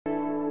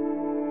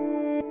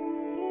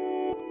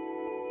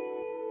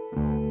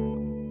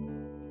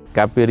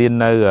កាលពីរៀន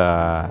នៅ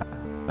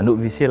អនុ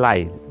វិទ្យាល័យ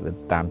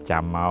តាម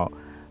ចាំមក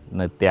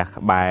នៅផ្ទះ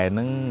ក្បែរហ្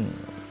នឹង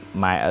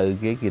ម៉ែឪ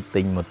គេ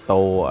ទិញម៉ូ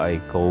តូឲ្យ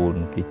កូន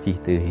គេជិះ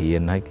ទៅរៀ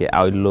នហើយគេ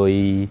ឲ្យលុយ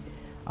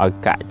ឲ្យ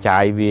កាក់ចា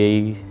យវាយ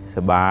ស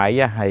បាយ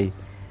ហើយ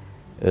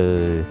អា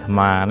ត្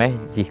មានេះ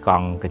ជិះក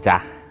ង់កាចា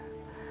ស់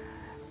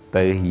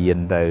ទៅរៀន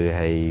ទៅ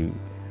ហើយ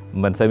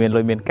មិនសូវមាន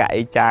លុយមានកាក់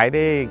អីចាយ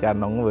ទេកាល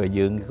នោះវា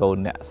យើងកូន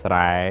អ្នកស្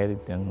រែ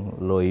ចឹង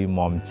លុយម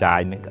កចាយ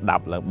នឹងក្តា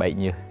ប់ឡើងបែក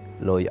ញើស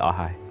លុយអស់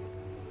ហើយ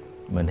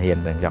មិនហ៊ាន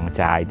ទាំងចង់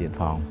ចាយទៀត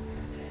ផង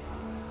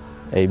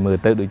អីមើល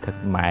ទៅដូចថា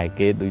ម៉ែ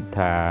គេដូច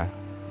ថា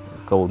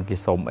កូនគេ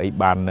សុំអី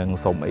បាននឹង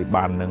សុំអី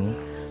បាននឹង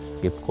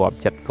គេផ្គាប់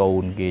ចិត្តកូ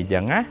នគេចឹ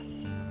ងណា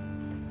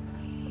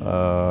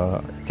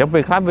ចឹងពេ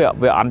លខ្លះ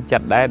វាអន់ចិ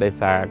ត្តដែរដោយ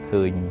សារ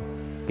ឃើញ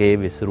គេ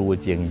វាស្រួល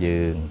ជាង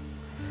យើង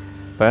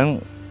ប៉ុន្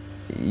តែ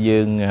យើ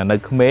ងនៅ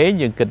ក្មេង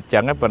យើងគិតចឹ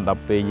ងប៉ុន្តែ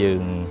ពេលយើ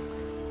ង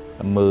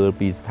មើល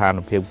ពីស្ថាន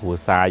ភាពគ្រួ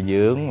សារ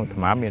យើងអាត្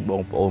មាមានប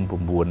ងប្អូន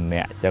9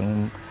នាក់ចឹង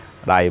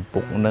ដៃពុ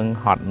កនឹង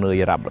ហត់នឿយ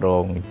រ៉ាប់រ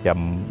ងចាំ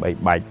បី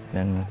បាច់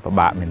នឹងពិ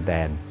បាកមែន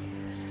តើ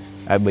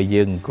ហើយបើ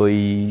យើងអង្គុយ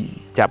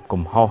ចាប់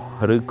កំហុស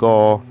ឬក៏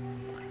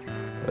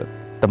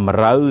តម្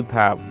រូវ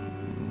ថា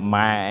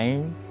ម៉ែ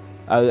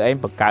ឯង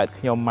បង្កើត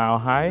ខ្ញុំមក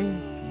ហើយ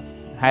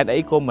ហេតុ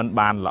អីក៏មិន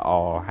បានល្អ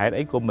ហេតុ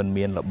អីក៏មិន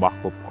មានរបស់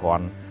គ្រប់គ្រា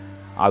ន់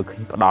ឲ្យ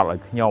ផ្ដល់ឲ្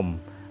យខ្ញុំ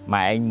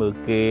ម៉ែឯងមើល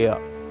គេ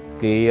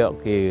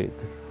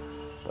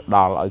ផ្ដ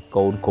ល់ឲ្យ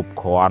កូនគ្រប់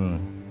គ្រាន់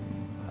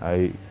ហើ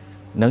យ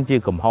នឹងជា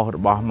កំហុសរ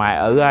បស់ម៉ែ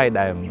ឪហើយ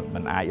ដែលមិ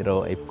នអាចរ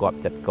កអីផ្គាប់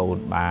ចិត្តកូន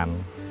បាន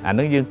អា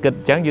នឹងយើងគិត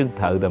ចឹងយើង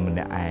ត្រូវតែម្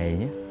នាក់ឯង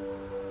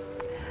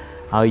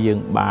ហើយយើង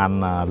បាន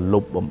លុ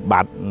បបំប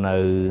ត្តិនៅ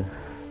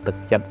ទឹក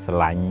ចិត្តស្រ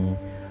ឡាញ់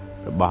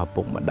របស់ឪ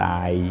ពុកម្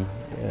ដាយ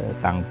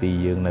តាំងពី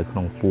យើងនៅក្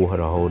នុងពោះ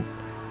រហូត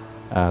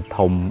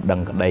ធំដឹ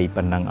ងក្តី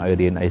ប៉ុណ្ណឹងឲ្យ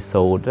រៀនឲ្យ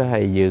សូត្រ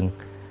ហើយយើង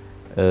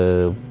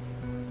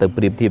ទៅ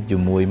ប្រៀបធៀបជា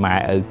មួយម៉ែ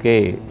ឪគេ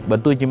បើ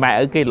ទោះជាម៉ែ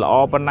ឪគេល្អ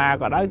ប៉ុណ្ណា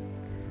ក៏ដោយ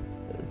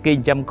គេចិ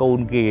ញ្ចឹមកូន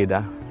គេ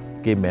តា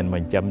គេមិនមែ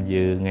នចិញ្ចឹម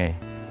យើងទេ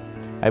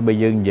ហើយបើ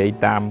យើងនិយាយ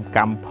តាមក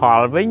ម្មផ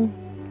លវិញ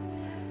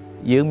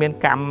យើងមាន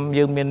កម្ម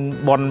យើងមាន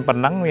បុណ្យប៉ុ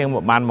ណ្ណឹងយើង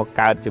បានមក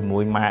កើតជាមួ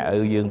យម៉ែ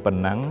ឪយើងប៉ុ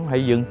ណ្ណឹងហើ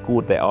យយើងគួ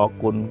រតែអរ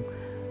គុណ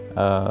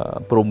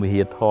ព្រហ្មវិ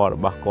ហារធម៌រ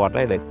បស់គាត់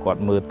ដែរដែលគា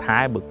ត់មើលថែ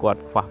បើគាត់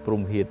ខ្វះព្រ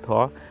ហ្មវិហារធ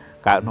ម៌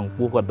កើតក្នុង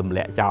ពោះគាត់ទម្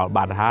លាក់ចោល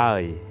បាត់ហើ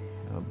យ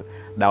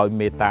ដោយ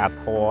មេត្តាធ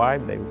ម៌ហើយ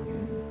ដែល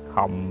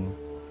ខំ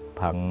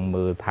ប្រឹង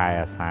មើលថែ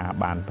អាសា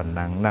បានប៉ុណ្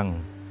ណឹងហ្នឹង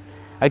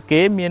ហើយ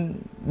គេមាន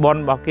បុណ្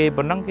យរបស់គេ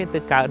ប៉ុណ្ណឹងគេទៅ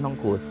កើតក្នុង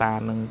គ្រួសារ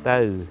ហ្នឹងទៅ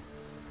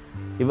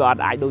គេវាអ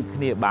ត់អាចដូចគ្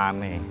នាបាន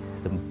ទេ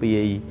សម្ពា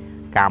យ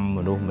កម្មម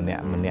នុស្សម្នា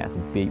ក់ស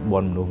ម្ពាយបុ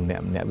ណ្យមនុស្សម្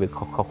នាក់វា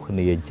ខុសគ្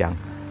នាអញ្ចឹង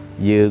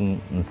យើង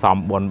សំ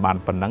បុណ្យបាន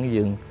ប៉ុណ្ណឹង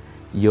យើង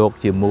យក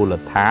ជាមូល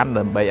ដ្ឋាន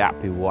ដើម្បីអ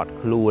ភិវឌ្ឍ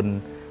ខ្លួន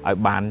ឲ្យ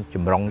បានច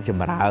ម្រុងច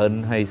ម្រើន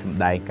ហើយសម្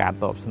ដែងការ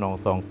តបស្នង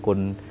សងគុណ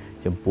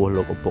ចំពោះ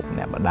លោកឪពុក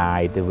អ្នកម្ដាយ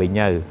ទៅវិញ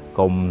ទៅ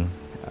កុំ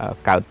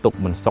កើតទុក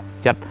មិនសុខ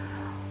ចិត្ត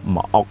ម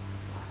កអុក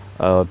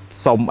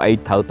សុំអី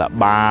ត្រូវតែ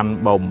បាន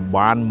បើមិន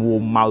បានមួ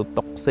ម៉ៅ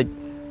តុកសិច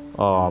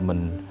មិន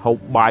ហូប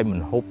បាយមិន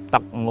ហូបទឹ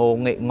កង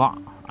ងែកងក់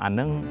អា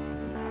នឹង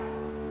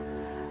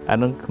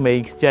ក្មេង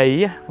ខ្ចី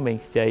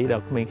ដ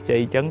ល់ក្មេងខ្ចី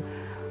អញ្ចឹង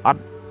អ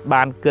ត់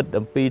បានគិត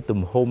អំពី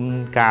ទំហំ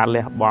ការ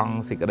លះបង់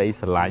សេចក្តី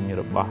ស្រឡាញ់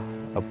របស់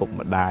ឪពុក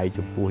ម្ដាយ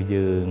ចំពោះ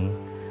យើង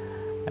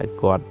ហើយ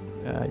គាត់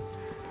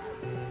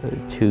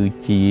ឈឺ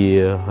ជា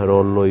រ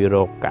លុយរ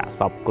កកាក់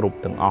សពគ្រប់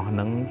ទាំងអស់ហ្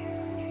នឹង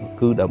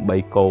គឺដើម្បី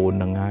កូន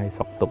ហ្នឹងហើយ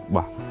សុខទុក្ខរប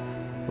ស់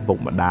ឪពុក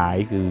ម្ដាយ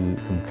គឺ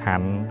សំខា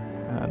ន់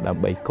ដើ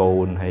ម្បីកូ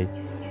នហើយ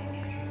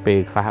ពេល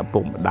ខ្លះឪពុ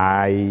កម្ដា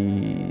យ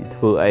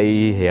ធ្វើអី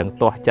រៀង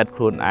ទាស់ចិត្ត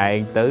ខ្លួនឯង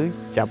ទៅ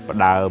ចាប់ផ្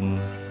ដើម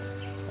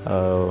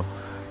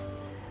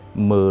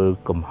មើល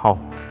កំហុស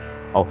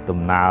អស់ដំ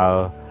ណើរ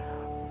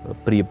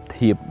ប្រៀប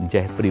ធៀបអញ្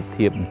ចេះប្រៀប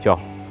ធៀបអញ្ចោះ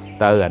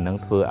ទៅអានឹង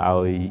ធ្វើ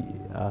ឲ្យ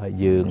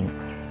យើង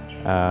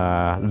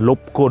លុ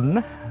បគុ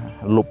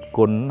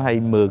ណហើយ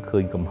មើលឃើ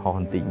ញកំហុសប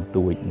ន្តិចបន្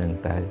តួចហ្នឹង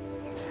តែ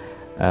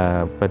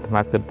បើអាត្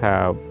មាគិតថា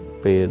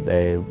ពេល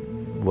ដែល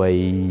វ័យ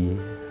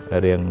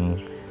រៀង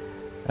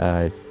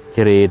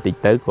ជ្រេតិច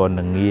ទៅក៏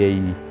នឹងងាយ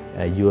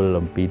យល់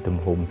អំពីទំ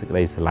ហំសេចក្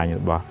តីស្រឡាញ់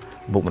របស់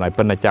ឪពុកម្ដាយ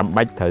ប៉ុន្តែចាំ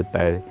បាច់ត្រូវ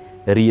តែ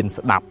រៀន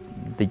ស្ដាប់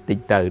តិច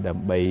ទៅដើ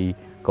ម្បី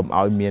កុំ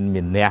ឲ្យមាន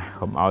មានះ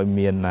កុំឲ្យ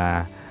មាន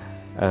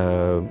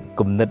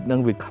គំនិតនឹង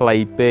វាខ្លី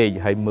ពេក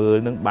ហើយមើល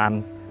នឹងបាន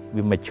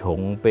វាមកជ្រុង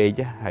ពេក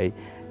ហើយ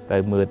ទៅ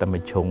មើលតែម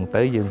កជ្រុង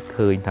ទៅយើង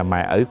ឃើញថា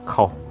ម៉ែឪ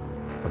ខុស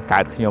បង្កើ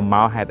តខ្ញុំម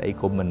កហេតុអី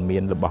ក៏មិនមា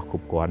នរបស់គ្រ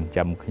ប់គ្រាន់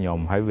ចាំខ្ញុំ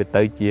ហើយវា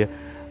ទៅជា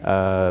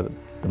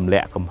ទម្លា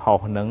ក់កំហុស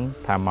ហ្នឹង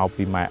ថាមក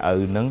ពីម៉ែឪ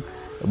ហ្នឹង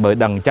បើ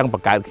ដឹងអញ្ចឹងប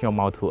ង្កើតខ្ញុំ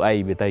មកធ្វើអី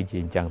វាទៅជា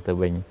អញ្ចឹងទៅ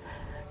វិញ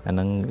អាហ្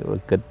នឹង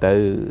គិតទៅ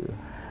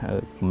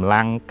កម្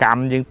លាំងកម្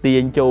មយើងទា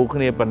ញចូលគ្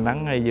នាប៉ុណ្ណឹង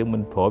ហើយយើងមិ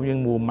នព្រមយើង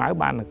មួម៉ៅ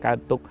បានកើត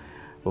ទុក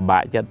ពិបា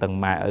កចិត្តទាំង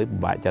ម៉ែឪពិ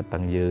បាកចិត្ត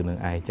ទាំងយើងនឹងឯ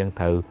ងអញ្ចឹង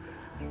ត្រូវ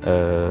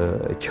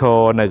ឈ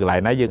រនៅកន្លែ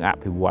ងណាយើងអ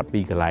ភិវឌ្ឍពី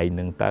កន្លែងហ្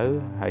នឹងទៅ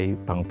ហើយ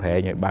ប្រឹងប្រែង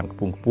ឲ្យបានខ្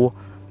ពង់ខ្ពស់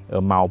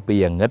មកពី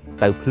អាងឹត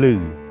ទៅភ្លឺ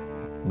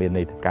មាន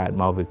ន័យថាកើត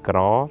មកវាក្រ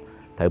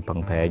ត្រូវប្រឹង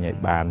ប្រែងឲ្យ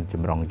បានច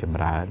ម្រុងចម្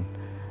រើន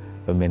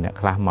បើមានអ្នក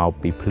ខ្លះមក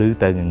ពីភ្លឺ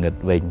ទៅងឹត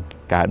វិញ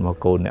កើតមក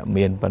កូនអ្នក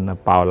មានប៉ុន្តែ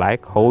ប៉ោឡែ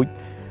ខូច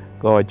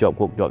có chọn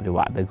cuộc chọn cho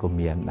bạn tới của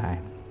miền đây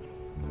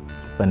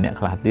phần nẹt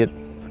là tiết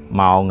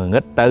màu người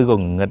ngất tới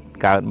còn ngất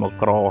cả một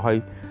cò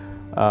hay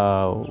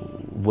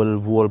vul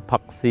vul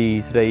phật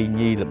si srei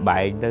nhi là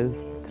bài tới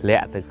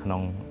lẹ tới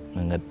không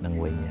ngất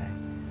đang quay nhảy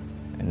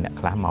nẹt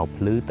là màu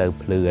phứ từ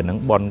phứ nắng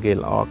bon kia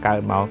lọ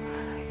cao màu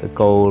từ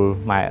cô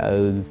mai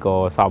ở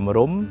cô xòm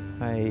rúm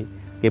hay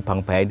cái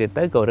phần phệ đi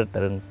tới cô rất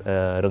rừng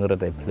rất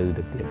là phứ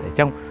được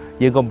trong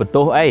dương còn bật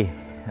tô ấy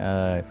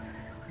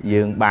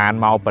dương bàn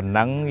màu phần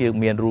nắng dương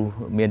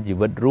miền chỉ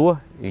vật rúa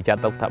thì cha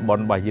tộc thợ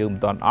bon bà dương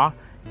toàn ó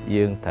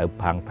dương thợ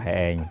phẳng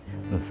phèn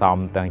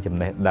xòm tăng chấm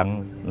này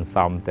đắng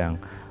xòm tăng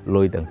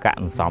lùi tăng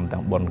cạn xòm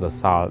tăng bon có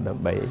so đỡ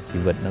bảy chỉ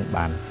vật nắng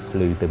bàn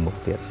lùi từ một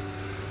tiết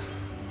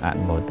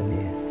một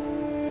tầng